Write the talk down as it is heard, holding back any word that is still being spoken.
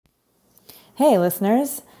Hey,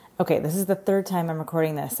 listeners. Okay, this is the third time I'm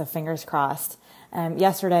recording this, so fingers crossed.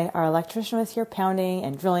 Yesterday, our electrician was here pounding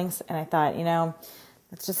and drilling, and I thought,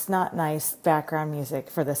 it's just not nice background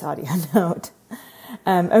music for this audio note.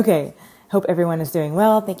 Okay, hope everyone is doing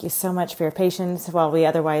well. Thank you so much for your patience while we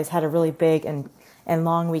otherwise had a really big and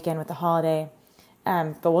long weekend with the holiday.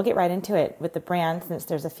 But we'll get right into it with the brand since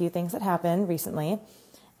there's a few things that happened recently,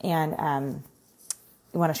 and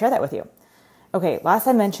we want to share that with you. Okay, last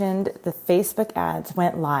I mentioned the Facebook ads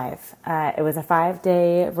went live. It was a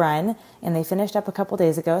 5-day run, and they finished up a couple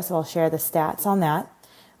days ago, so I'll share the stats on that.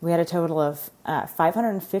 We had a total of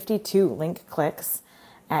 552 link clicks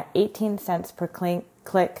at 18 cents per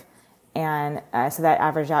click, and so that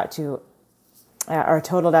averaged out to, or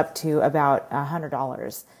totaled up to about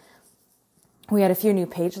 $100. We had a few new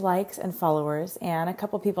page likes and followers, and a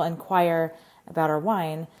couple people inquire about our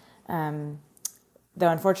wine, though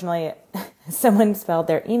unfortunately someone spelled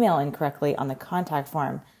their email incorrectly on the contact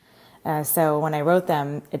form. So when I wrote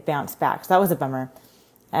them, it bounced back. So that was a bummer.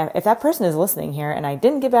 If that person is listening here and I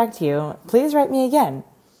didn't get back to you, please write me again.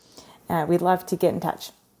 We'd love to get in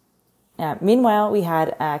touch. Meanwhile, we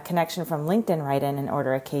had a connection from LinkedIn write in and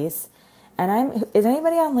order a case. And is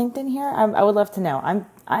anybody on LinkedIn here? I would love to know.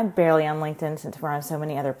 I'm barely on LinkedIn since we're on so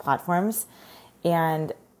many other platforms.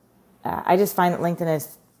 And I just find that LinkedIn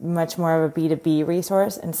is much more of a B2B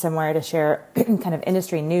resource and somewhere to share kind of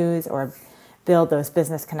industry news or build those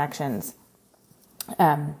business connections.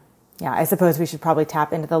 I suppose we should probably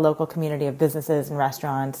tap into the local community of businesses and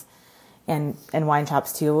restaurants and wine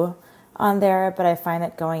shops too on there. But I find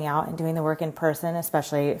that going out and doing the work in person,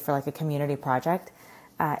 especially for like a community project,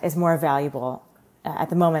 is more valuable at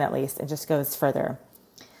the moment, at least. It just goes further.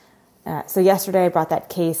 So yesterday I brought that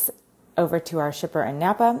case over to our shipper in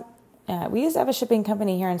Napa. We used to have a shipping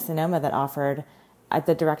company here in Sonoma that offered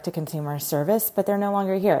the direct-to-consumer service, but they're no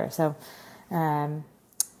longer here. So that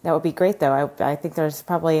would be great, though. I think there's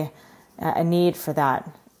probably a need for that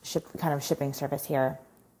kind of shipping service here.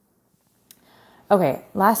 Okay,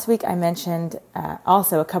 last week I mentioned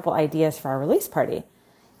also a couple ideas for our release party.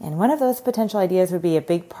 And one of those potential ideas would be a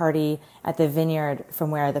big party at the vineyard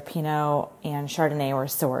from where the Pinot and Chardonnay were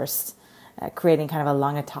sourced. Creating kind of a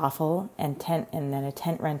lange tafel and then a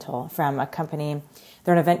tent rental from a company.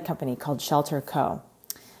 They're an event company called Shelter Co.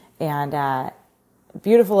 And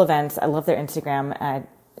beautiful events. I love their Instagram.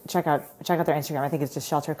 Check out their Instagram. I think it's just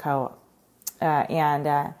Shelter Co.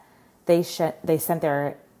 They sent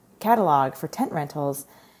their catalog for tent rentals,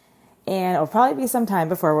 and it'll probably be some time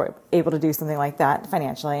before we're able to do something like that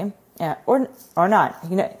financially, or not.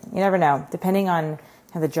 You never know, depending on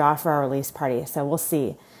kind of the draw for our release party. So we'll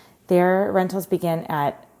see. Their rentals begin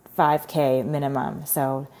at $5,000 minimum,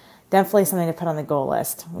 so definitely something to put on the goal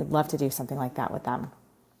list. We'd love to do something like that with them.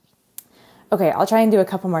 Okay, I'll try and do a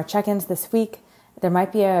couple more check-ins this week. There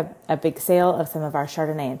might be a big sale of some of our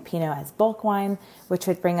Chardonnay and Pinot as bulk wine, which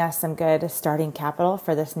would bring us some good starting capital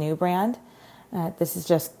for this new brand. This is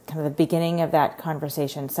just kind of the beginning of that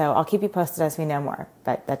conversation, so I'll keep you posted as we know more,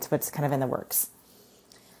 but that's what's kind of in the works.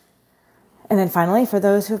 And then finally, for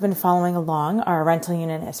those who've been following along, our rental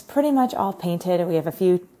unit is pretty much all painted. We have a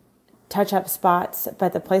few touch-up spots,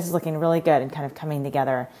 but the place is looking really good and kind of coming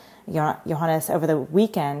together. Johannes, over the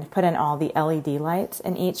weekend, put in all the LED lights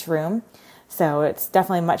in each room. So it's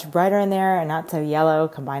definitely much brighter in there and not so yellow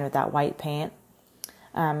combined with that white paint.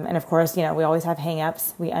 And of course, we always have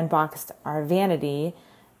hang-ups. We unboxed our vanity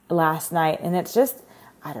last night, and it's just,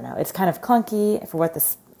 I don't know, it's kind of clunky for what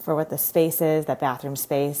the space is, that bathroom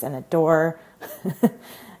space, and the door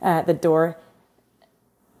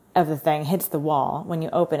of the thing hits the wall when you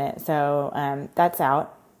open it. So that's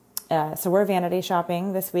out. So we're vanity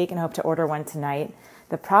shopping this week and hope to order one tonight.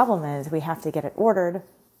 The problem is we have to get it ordered,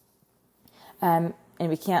 and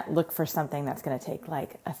we can't look for something that's going to take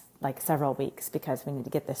like several weeks because we need to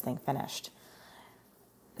get this thing finished.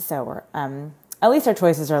 So we're at least our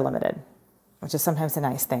choices are limited, which is sometimes a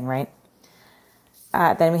nice thing, right?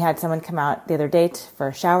 Then we had someone come out the other day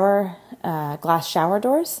for glass shower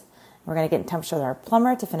doors. We're going to get in touch with our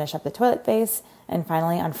plumber to finish up the toilet base. And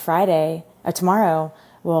finally, on tomorrow,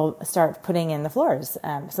 we'll start putting in the floors.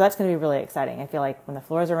 So that's going to be really exciting. I feel like when the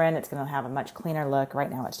floors are in, it's going to have a much cleaner look. Right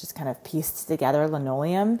now, it's just kind of pieced together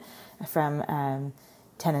linoleum from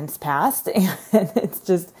tenants past. And it's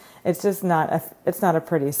just not a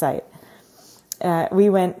pretty sight. We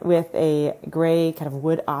went with a gray kind of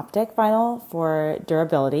wood optic vinyl for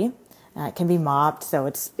durability. It can be mopped, so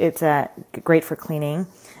it's great for cleaning.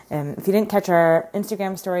 If you didn't catch our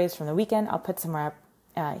Instagram stories from the weekend, I'll put some more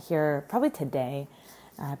up here probably today.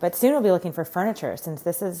 But soon we'll be looking for furniture since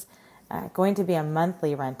this is going to be a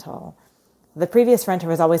monthly rental. The previous renter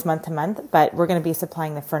was always month to month, but we're going to be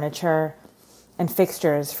supplying the furniture and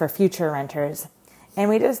fixtures for future renters. And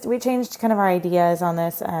we changed kind of our ideas on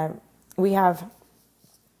this. We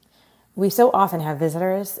so often have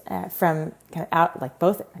visitors from kind of out, like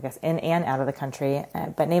both, I guess, in and out of the country,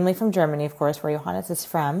 but namely from Germany, of course, where Johannes is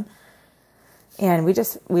from. And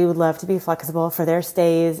we would love to be flexible for their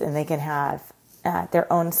stays, and they can have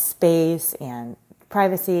their own space and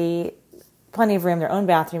privacy, plenty of room, their own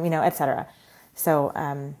bathroom, etc. So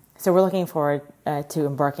we're looking forward to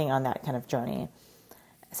embarking on that kind of journey.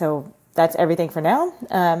 So that's everything for now.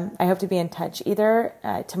 I hope to be in touch either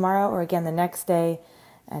tomorrow or again the next day.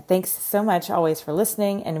 Thanks so much always for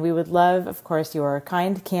listening. And we would love, of course, your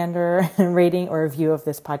kind candor rating or review of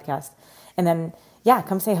this podcast. And then,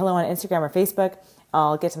 come say hello on Instagram or Facebook.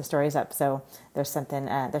 I'll get some stories up. So there's something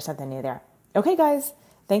new there. Okay, guys,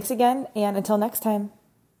 thanks again. And until next time.